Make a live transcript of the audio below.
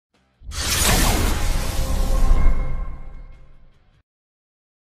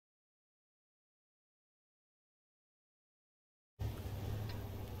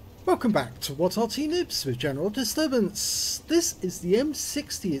Welcome back to What Arty Noobs with General Disturbance. This is the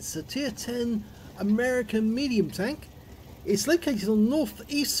M60. It's a tier 10 American medium tank. It's located on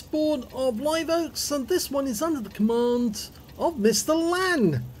northeast spawn of Live Oaks, and this one is under the command of Mr.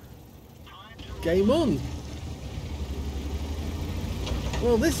 Lan. Game on.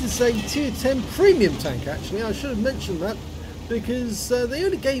 Well, this is a tier 10 premium tank actually. I should have mentioned that because they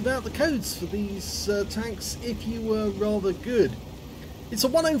only gave out the codes for these tanks if you were rather good. It's a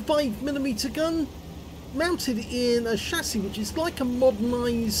 105mm gun mounted in a chassis which is like a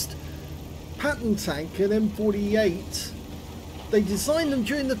modernised pattern tank, an M48. They designed them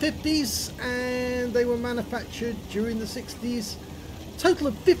during the 50s and they were manufactured during the 60s. Total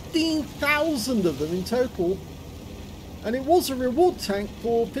of 15,000 of them in total. And it was a reward tank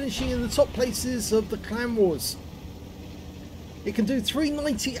for finishing in the top places of the Clan Wars. It can do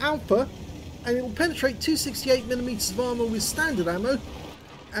 390 alpha and it will penetrate 268mm of armour with standard ammo.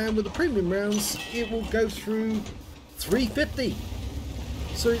 And with the premium rounds it will go through 350,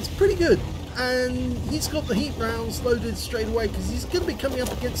 so it's pretty good. And he's got the heat rounds loaded straight away because he's going to be coming up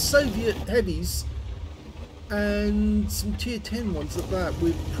against Soviet heavies and some tier 10 ones at that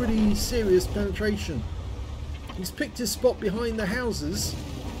with pretty serious penetration. He's picked his spot behind the houses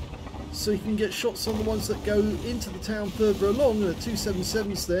so he can get shots on the ones that go into the town further along. The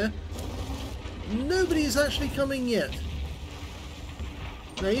 277's there. Nobody is actually coming yet.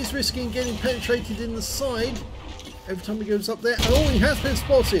 Now he's risking getting penetrated in the side every time he goes up there. Oh, he has been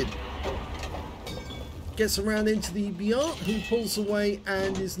spotted. Gets around into the EBR, who pulls away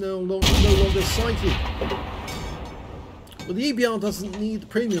and is no longer sighted. Well, the EBR doesn't need the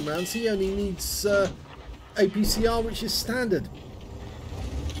premium rounds. He only needs APCR, which is standard.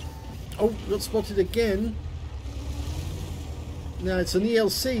 Oh, got spotted again. Now it's an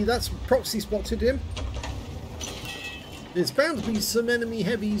ELC. That's proxy spotted him. There's bound to be some enemy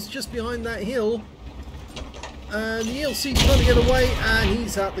heavies just behind that hill. And the ELC's trying to get away and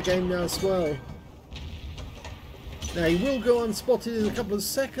he's out the game now as well. Now he will go unspotted in a couple of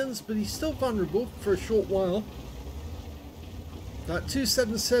seconds, but he's still vulnerable for a short while. That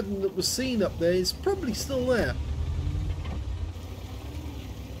 277 that was seen up there is probably still there.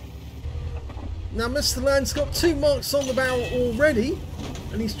 Now Mr. Land's got 2 marks on the barrel already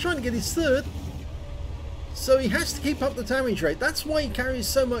and he's trying to get his third. So he has to keep up the damage rate. That's why he carries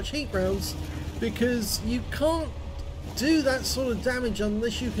so much heat rounds, because you can't do that sort of damage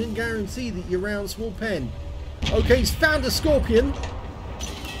unless you can guarantee that your rounds will pen. Okay, he's found a Scorpion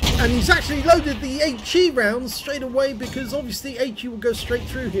and he's actually loaded the HE rounds straight away because obviously HE will go straight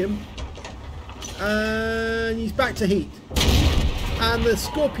through him. And he's back to heat. And the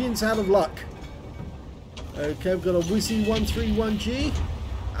Scorpion's out of luck. Okay, we've got a Wizzy 131G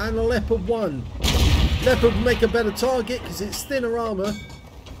and a Leopard 1. Leopard will make a better target because it's thinner armour.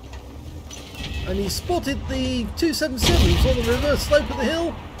 And he spotted the 277s on the reverse slope of the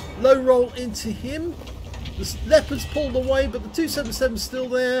hill. Low roll into him. The Leopard's pulled away, but the 277's still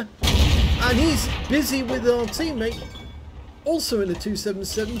there. And he's busy with our teammate, also in a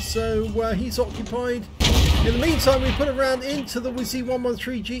 277, so he's occupied. In the meantime, we put a round into the Wizzy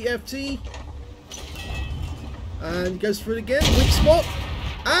 113 GFT. And goes for it again. Weak spot.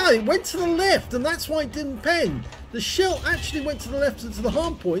 Ah, it went to the left, and that's why it didn't pen. The shell actually went to the left and to the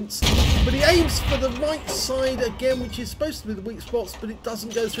hard points, but he aims for the right side again, which is supposed to be the weak spots, but it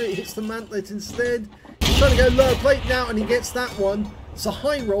doesn't go through. It hits the mantlet instead. He's trying to go lower plate now, and he gets that one. It's a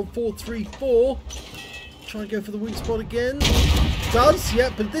high roll, 434. Try and go for the weak spot again. Does,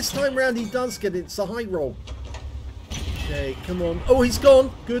 yeah, but this time round he does get it. It's a high roll. Okay, come on. Oh, he's gone.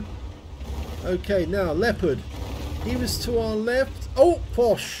 Good. Okay, now Leopard. He was to our left. Oh,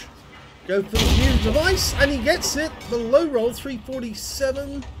 Posh. Go for the new device, and he gets it. The low roll,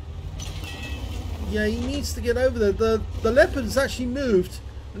 347. Yeah, he needs to get over there. The Leopard has actually moved,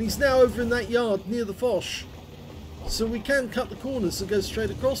 and he's now over in that yard near the Foch. So we can cut the corners and go straight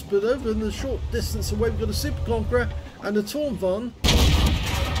across, but over in the short distance away, we've got a Super Conqueror and a Tornvan.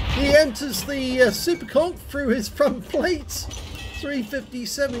 He enters the Super Conq through his front plate.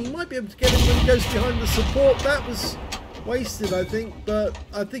 357. He might be able to get him when he goes behind the support. That was wasted, I think, but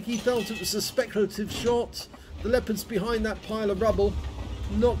I think he felt it was a speculative shot. The Leopard's behind that pile of rubble.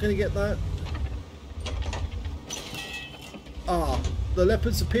 Not going to get that. Ah, the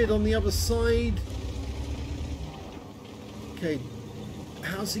Leopard's appeared on the other side. Okay,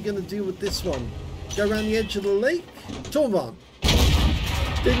 how's he going to deal with this one? Go around the edge of the lake? Torvan.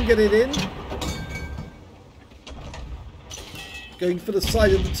 Didn't get it in. Going for the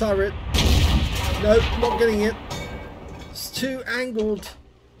side of the turret. Nope, not getting it. It's too angled.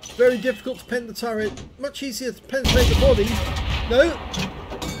 Very difficult to pen the turret. Much easier to penetrate the body. No.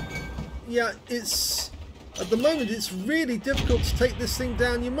 yeah, it's at the moment it's really difficult to take this thing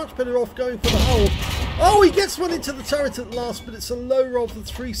down. You're much better off going for the hull. Oh, he gets one into the turret at last, but it's a low roll for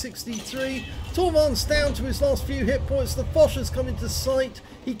 363. Tormann's down to his last few hit points. The Foch has come into sight.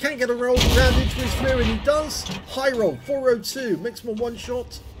 He can get a roll round into his rear, and he does. High roll, 402, makes him a one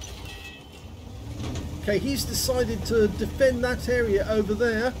shot. Okay, he's decided to defend that area over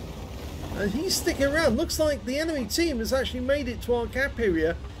there. And he's sticking around. Looks like the enemy team has actually made it to our gap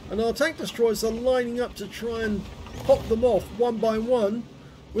area. And our tank destroyers are lining up to try and pop them off one by one.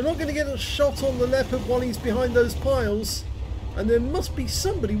 We're not going to get a shot on the Leopard while he's behind those piles. And there must be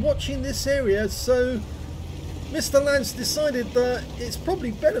somebody watching this area. So Mr. Lance decided that it's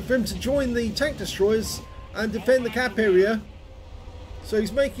probably better for him to join the tank destroyers and defend the cap area. So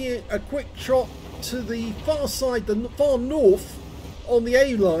he's making a quick shot to the far side, the far north on the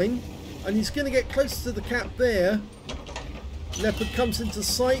A line. And he's going to get close to the cap there. Leopard comes into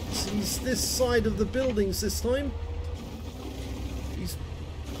sight. He's this side of the buildings this time. He's,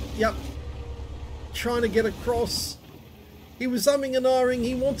 yep, trying to get across. He was umming and ahhing.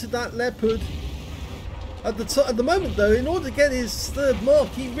 He wanted that Leopard. At the moment, though, in order to get his third mark,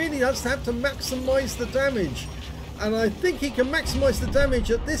 he really does have to maximise the damage. And I think he can maximise the damage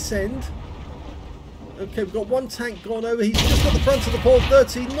at this end. Okay, we've got one tank gone over. He's just got the front of the pole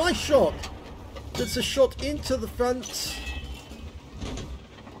 30. Nice shot. That's a shot into the front.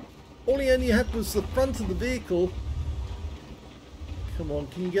 All he only had was the front of the vehicle. Come on,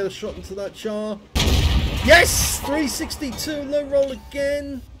 can you get a shot into that char? Yes! 362, low roll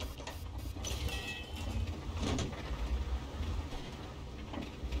again.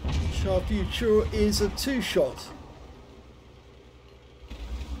 Char Future is a two shot.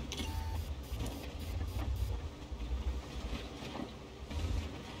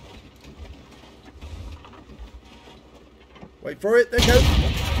 Wait for it, there you go.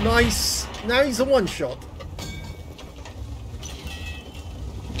 Nice. Now he's a one shot.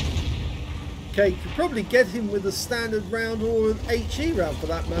 Okay, you could probably get him with a standard round or an HE round for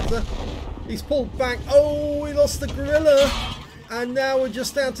that matter. He's pulled back. Oh, he lost the gorilla. And now we're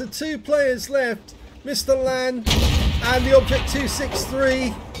just down to two players left. Mr. Lan and the Object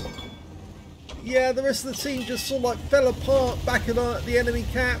 263. Yeah, the rest of the team just sort of like fell apart back at the enemy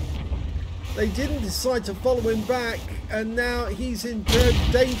cap. They didn't decide to follow him back, and now he's in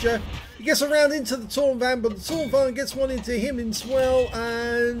danger. He gets around into the Torn van, but the Torn van gets one into him as well,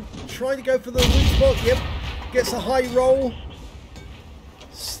 and trying to go for the weak spot. Yep, gets a high roll,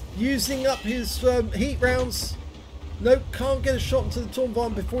 using up his heat rounds. Nope, can't get a shot into the Torn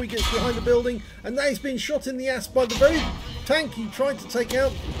van before he gets behind the building, and now he's been shot in the ass by the very tank he tried to take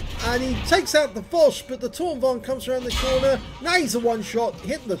out, and he takes out the Foch, but the Torn van comes around the corner. Now he's a one shot,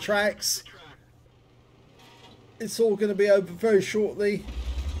 hitting the tracks. It's all going to be over very shortly.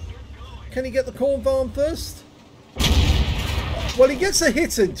 Can he get the Corn van first? Well, he gets a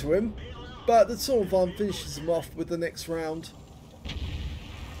hit into him, but the Corn van finishes him off with the next round.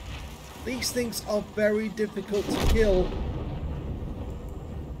 These things are very difficult to kill.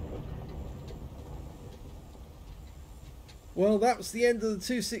 Well, that was the end of the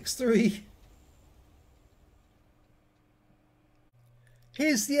 263.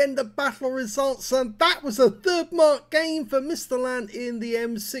 Here's the end of battle results, and that was a third mark game for Mr. Land in the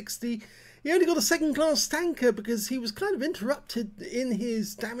M60. He only got a second class tanker because he was kind of interrupted in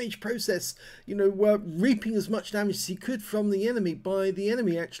his damage process, you know, reaping as much damage as he could from the enemy by the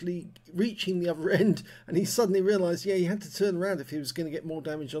enemy actually reaching the other end, and he suddenly realised, yeah, he had to turn around if he was going to get more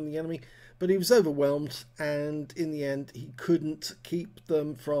damage on the enemy, but he was overwhelmed, and in the end he couldn't keep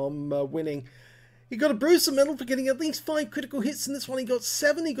them from winning. He got a Bruiser medal for getting at least 5 critical hits in this one. He got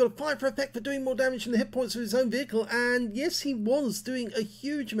 7. He got a 5 for effect for doing more damage than the hit points of his own vehicle. And yes, he was doing a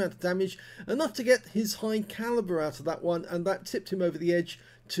huge amount of damage, enough to get his high caliber out of that one. And that tipped him over the edge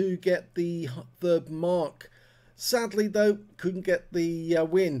to get the third mark. Sadly, though, couldn't get the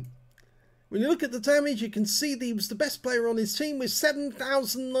win. When you look at the damage, you can see that he was the best player on his team with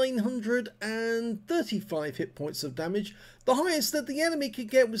 7,935 hit points of damage. The highest that the enemy could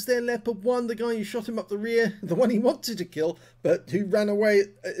get was their Leopard 1, the guy who shot him up the rear, the one he wanted to kill, but who ran away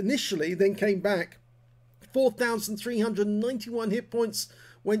initially, then came back. 4,391 hit points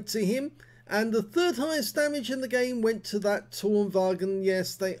went to him. And the third highest damage in the game went to that Tornwagen.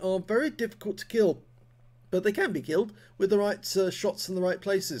 Yes, they are very difficult to kill, but they can be killed with the right shots in the right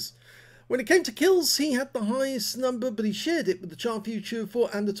places. When it came to kills, he had the highest number, but he shared it with the Char Future 4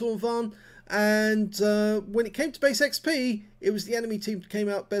 and the Tornvan. And when it came to base XP, it was the enemy team that came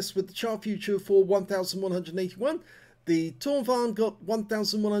out best with the Char Future 4 1,181. The Tornvan got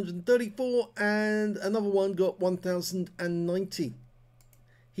 1,134, and another one got 1,090.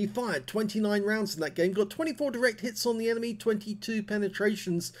 He fired 29 rounds in that game, got 24 direct hits on the enemy, 22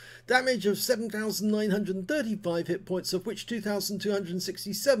 penetrations, damage of 7,935 hit points, of which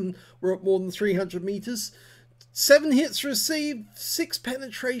 2,267 were at more than 300 meters. 7 hits received, 6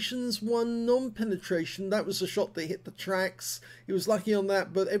 penetrations, 1 non-penetration. That was a shot that hit the tracks. He was lucky on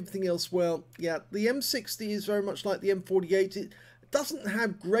that, but everything else, well, yeah. The M60 is very much like the M48. It doesn't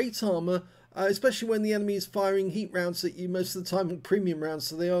have great armor, especially when the enemy is firing heat rounds at you most of the time on premium rounds,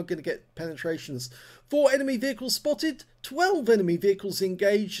 so they are going to get penetrations. 4 enemy vehicles spotted, 12 enemy vehicles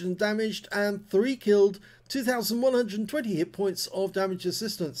engaged and damaged, and 3 killed, 2,120 hit points of damage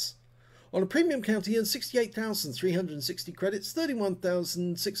assistance. On a premium count, he earned 68,360 credits,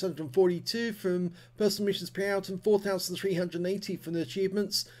 31,642 from personal missions payout, and 4,380 from the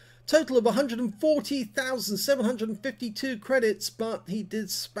achievements. Total of 140,752 credits, but he did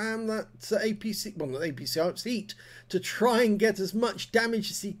spam that APC, well not APC, it's heat, to try and get as much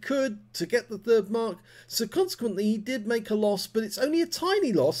damage as he could to get the 3rd mark. So consequently he did make a loss, but it's only a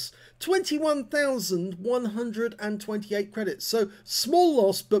tiny loss, 21,128 credits. So small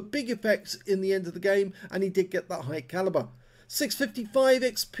loss, but big effect in the end of the game, and he did get that high caliber. 655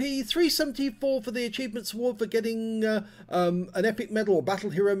 XP, 374 for the Achievements Award for getting an Epic Medal or Battle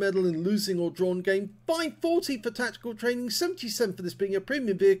Hero Medal in losing or drawn game, 540 for Tactical Training, 77 for this being a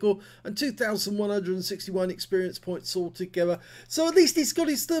premium vehicle, and 2,161 experience points altogether. So at least he's got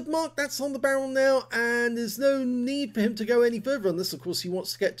his 3rd mark, that's on the barrel now, and there's no need for him to go any further, unless of course he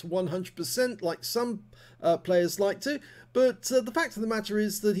wants to get to 100% like some players like to. But the fact of the matter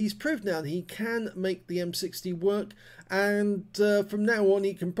is that he's proved now that he can make the M60 work, and from now on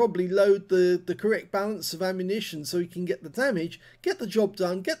he can probably load the correct balance of ammunition so he can get the damage, get the job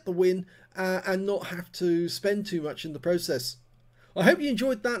done, get the win, and not have to spend too much in the process. I hope you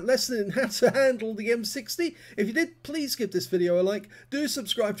enjoyed that lesson in how to handle the M60. If you did, please give this video a like, do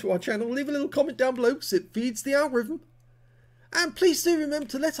subscribe to our channel, leave a little comment down below because it feeds the algorithm. And please do remember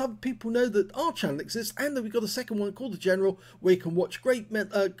to let other people know that our channel exists and that we've got a second one called The General, where you can watch great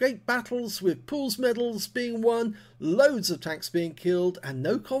battles with pools medals being won, loads of tanks being killed, and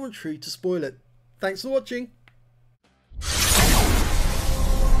no commentary to spoil it. Thanks for watching.